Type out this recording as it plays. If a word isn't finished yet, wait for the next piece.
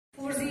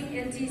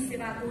LG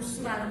सेवाको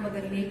शुभारम्भ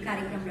गरिने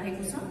कार्यक्रम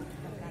रहेको छ।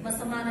 म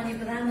सम्माननीय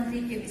प्रधानमन्त्री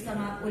केपी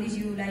शर्मा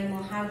ओलीज्यूलाई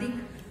म हार्दिक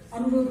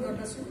अनुरोध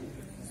गर्दछु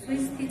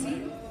स्वीकृति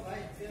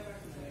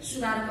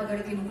शुभारम्भ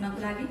गरिदिनु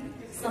हुनको लागि।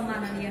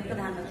 सम्माननीय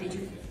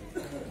प्रधानमन्त्रीज्यू।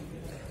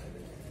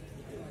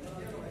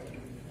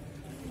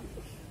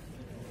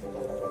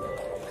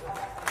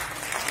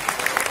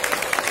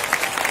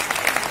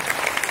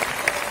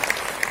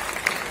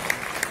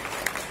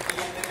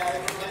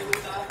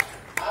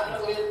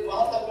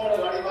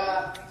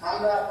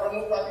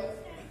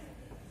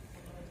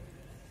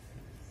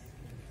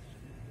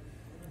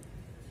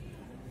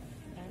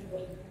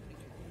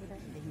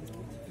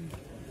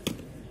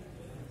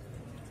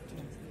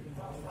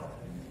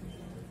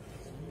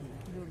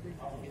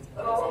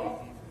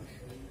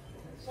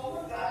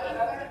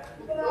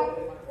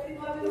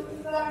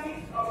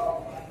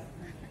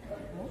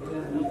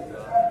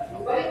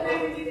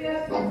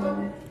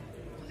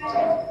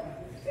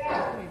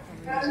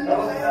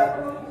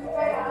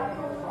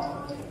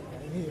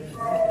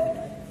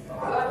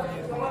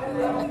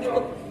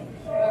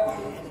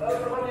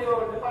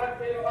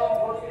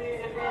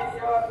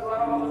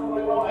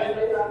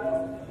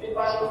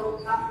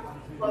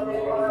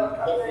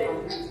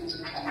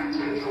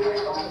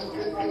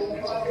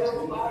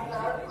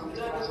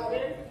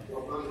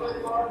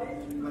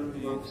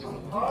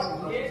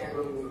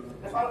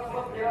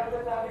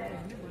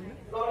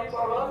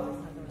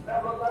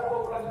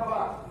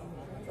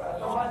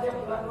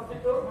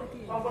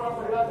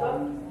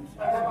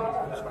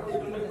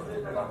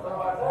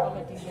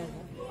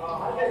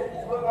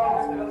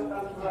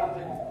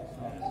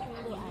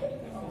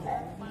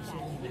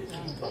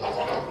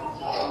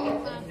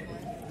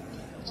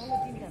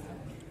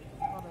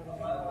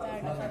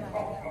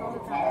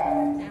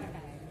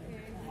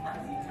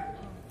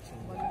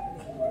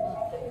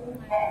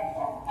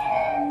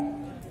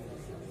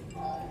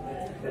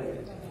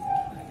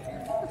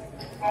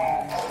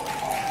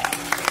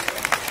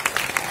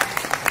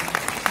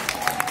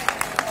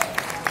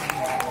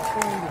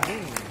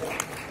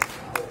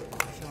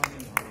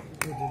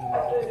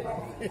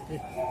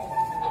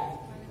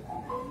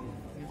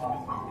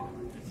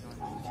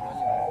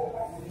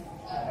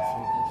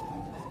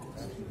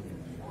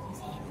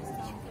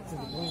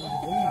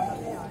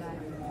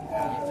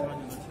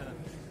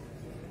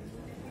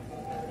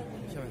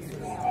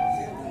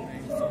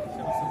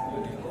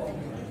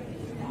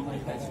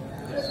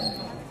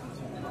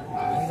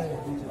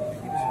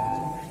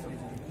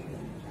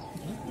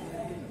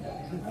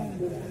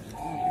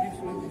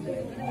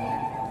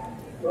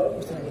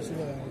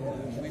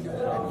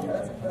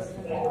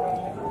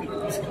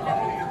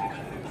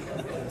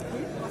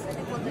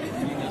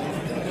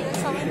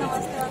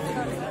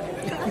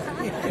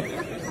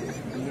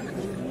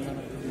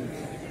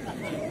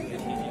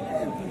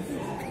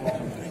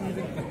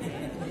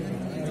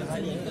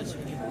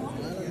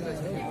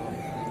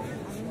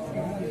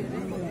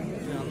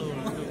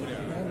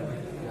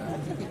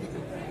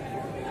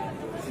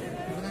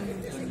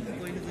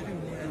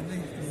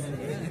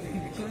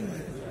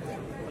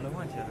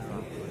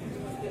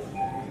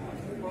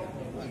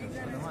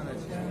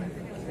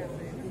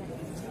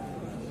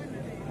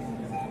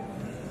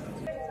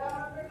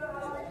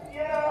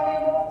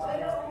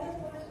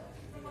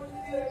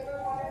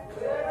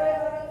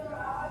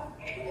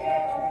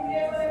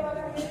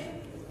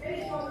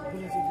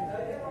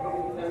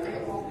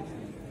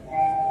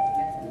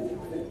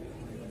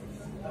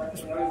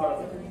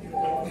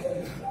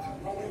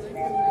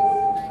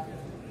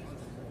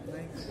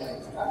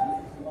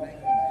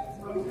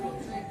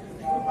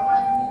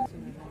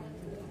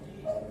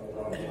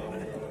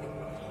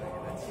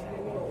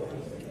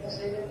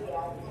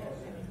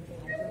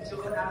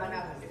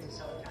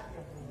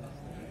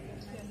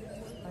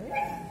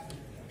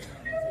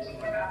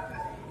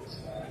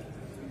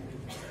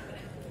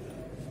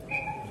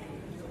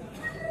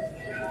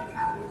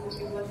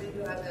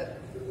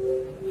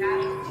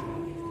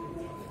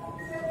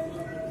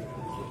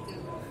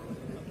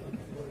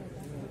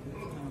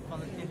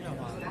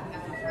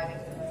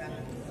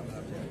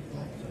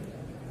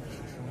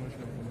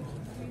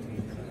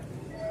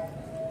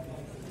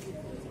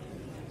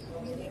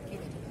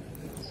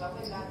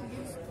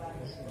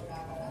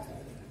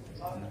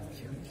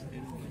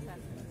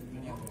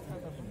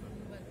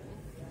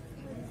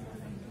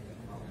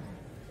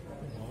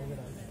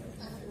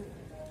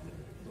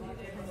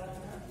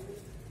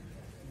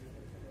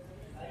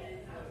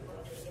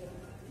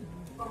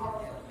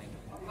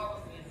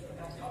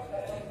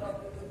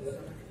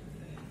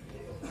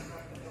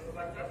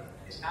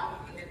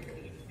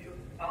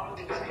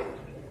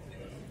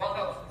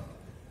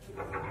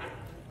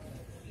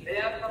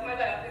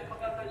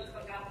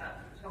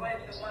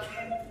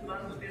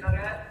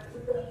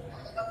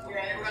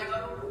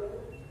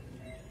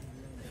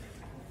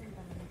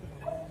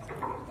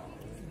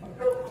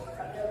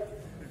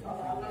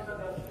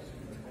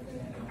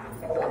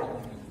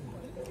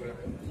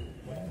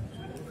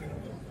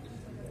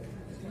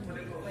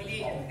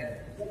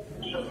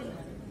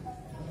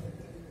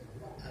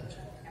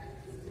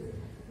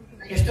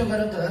 यस्तो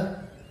गरौँ त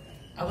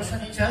अब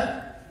सुनिन्छ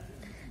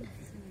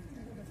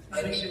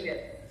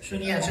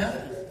सुनिया छ।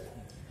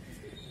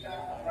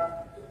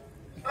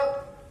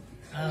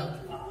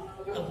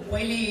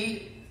 पहिले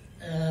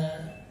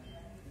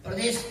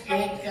प्रदेश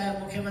 1 का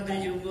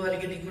मुख्यमन्त्रीज्यूको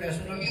अलिकति कुरा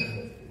सुनौ न।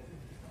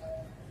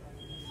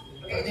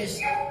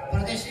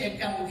 प्रदेश 1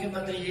 का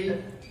मुख्यमन्त्रीजी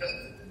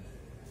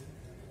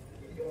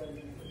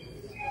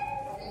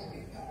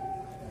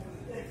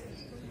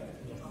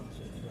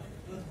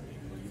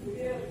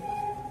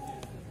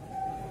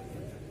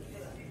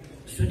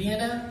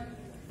सुनिएन,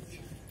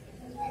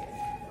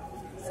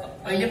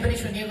 अहिले पनि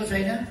सुनिएको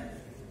छैन।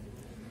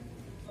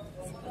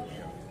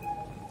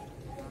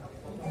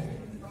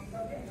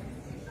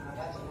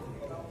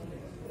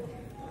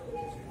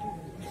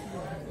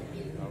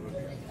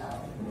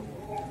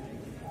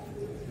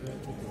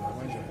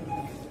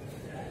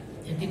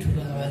 यति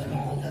ठुलो आवाजमा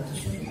बोल्दा त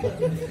सुन्नु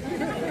पर्दैन।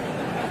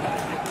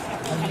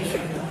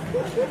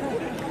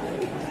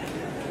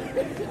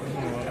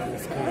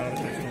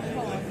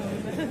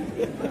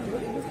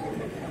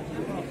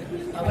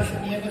 अब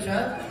सुनिएको छ।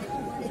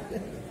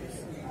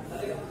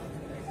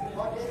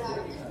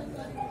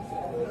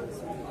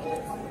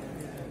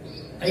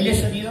 अहिले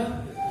सुनियो।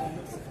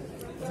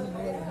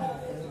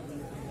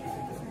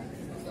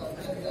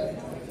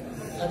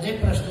 अझै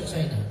प्रश्न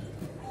छैन।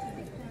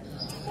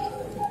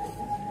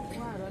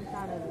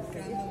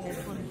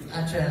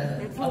 अच्छा,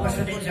 अब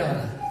सुनिन्छ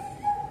होला।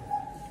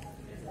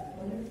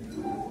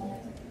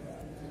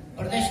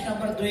 प्रदेश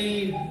नम्बर 2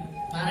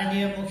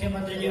 माननीय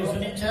मुख्यमन्त्रीज्यू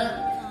सुनिन्छ।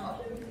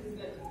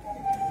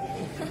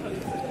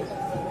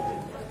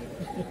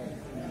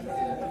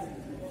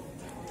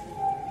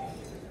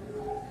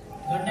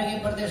 गण्डकी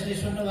प्रदेशले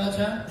सुन्नु भएको छ।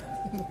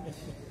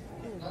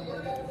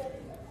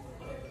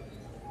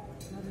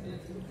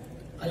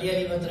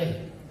 अलिअलि मात्रै।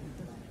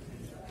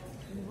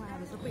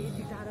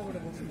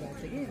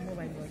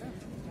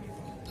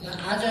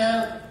 आज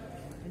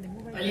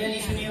अलिअलि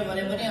सुनियो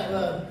भने पनि अब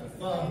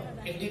म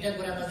 1-2टा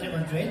कुरा मात्रै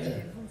भन्छु है त।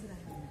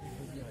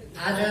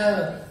 आज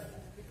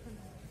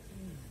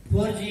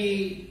 4G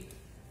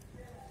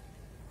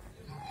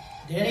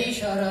धेरै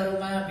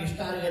शहरहरूमा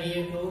विस्तार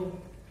गरिएको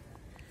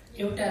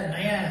एउटा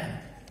नयाँ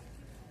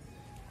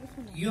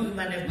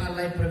युगमा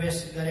नेपाललाई प्रवेश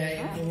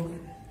गराएको,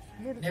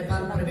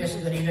 नेपाल प्रवेश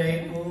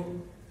गरिरहेको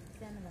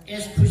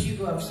यस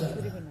खुसीको अवसर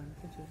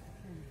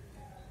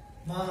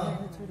म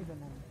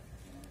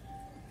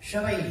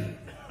सबै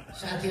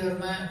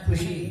साथीहरूमा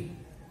खुसी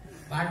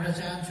बाँड्न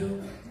चाहन्छु।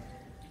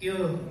 यो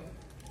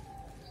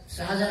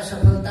साझा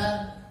सफलता,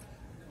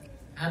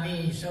 हामी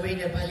सबै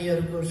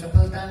नेपालीहरूको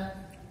सफलता,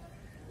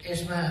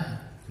 यसमा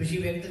खुसी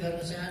व्यक्त गर्न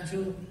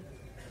चाहन्छु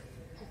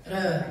र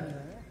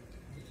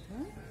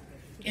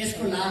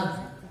यसको लाभ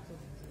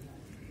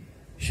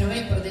सबै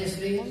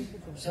प्रदेशले,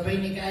 सबै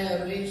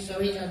निकायहरूले,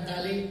 सबै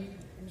जनताले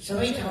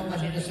सबै ठाउँमा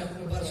लिन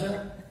सक्नुपर्छ,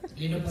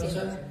 लिनुपर्छ।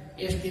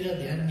 यसतिर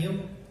ध्यान दिउँ।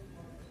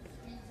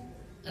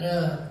 र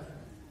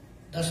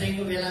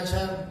दशैंको बेला छ,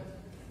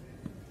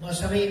 म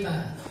सबैमा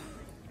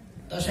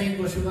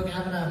दशैंको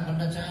शुभकामना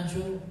भन्न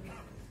चाहन्छु।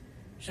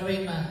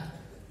 सबैमा,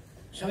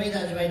 सबै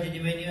दाजुभाइ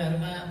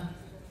दिदीबहिनीहरूमा,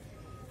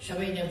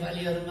 सबै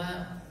नेपालीहरूमा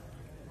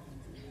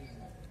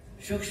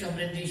सुख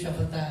समृद्धि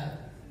सफलता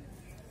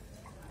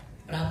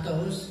प्राप्त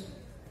होस्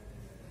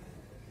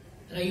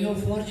र यो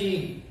 4G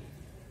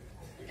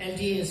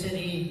LTE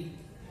यसरी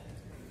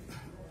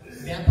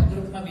व्यापक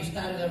रूपमा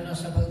विस्तार गर्न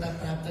सफलता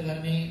प्राप्त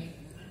गर्ने,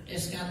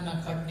 यस काममा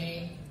खट्ने,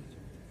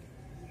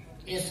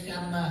 यस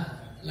काममा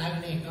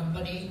लाग्ने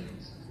कम्पनी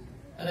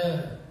र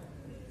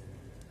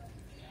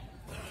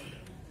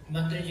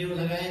मन्त्रीज्यू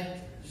लगायत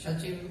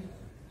सचिव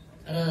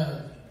र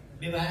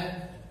विभाग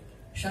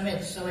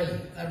समेत सबै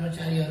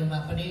कर्मचारीहरूमा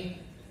पनि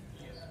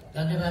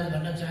धन्यवाद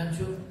भन्न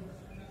चाहन्छु।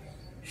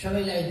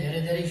 सबैलाई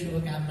धेरै धेरै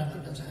शुभकामना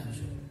भन्न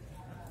चाहन्छु।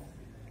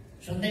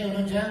 सुन्दै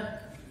हुनुहुन्छ?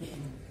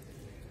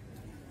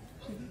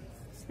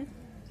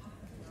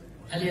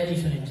 अलिअलि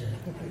सुनिन्छ।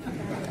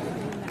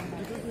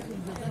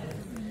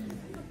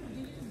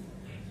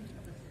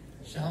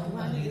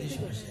 साउन्डमा अलिकति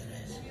समस्या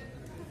रहेछ।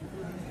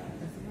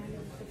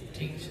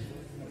 ठिक छ।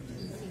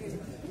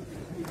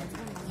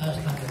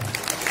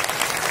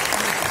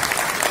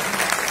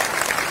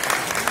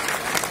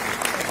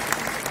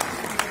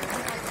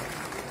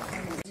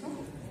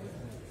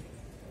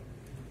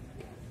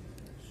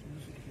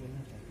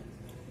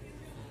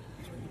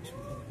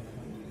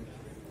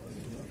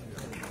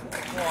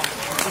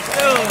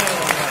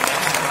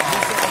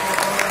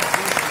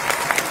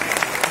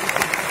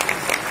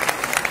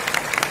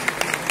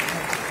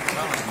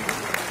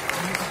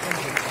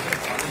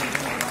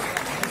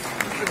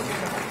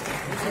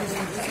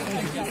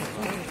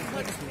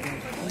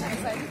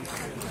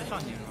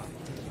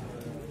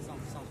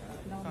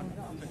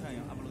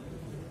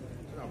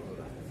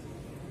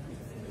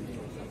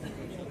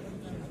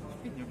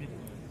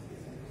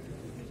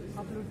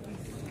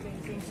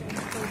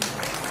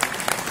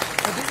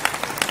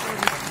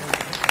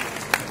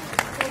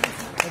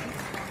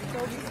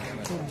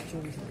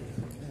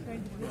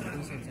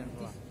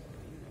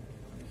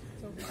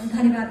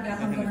 धन्यवाद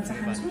ज्ञापन गर्न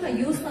चाहन्छु र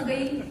यो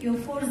सँगै यो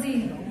 4G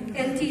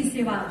LTE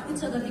सेवा,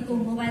 उच्च गतिको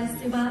मोबाइल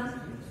सेवा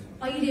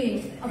अहिले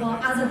अब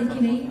आजदेखि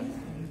नै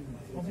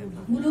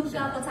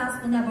मुलुकका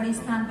 50 भन्दा बढी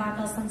स्थानबाट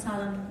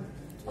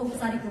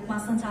औपचारिक रूपमा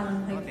सञ्चालन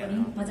भएको पनि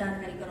म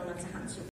जानकारी गराउन चाहन्छु।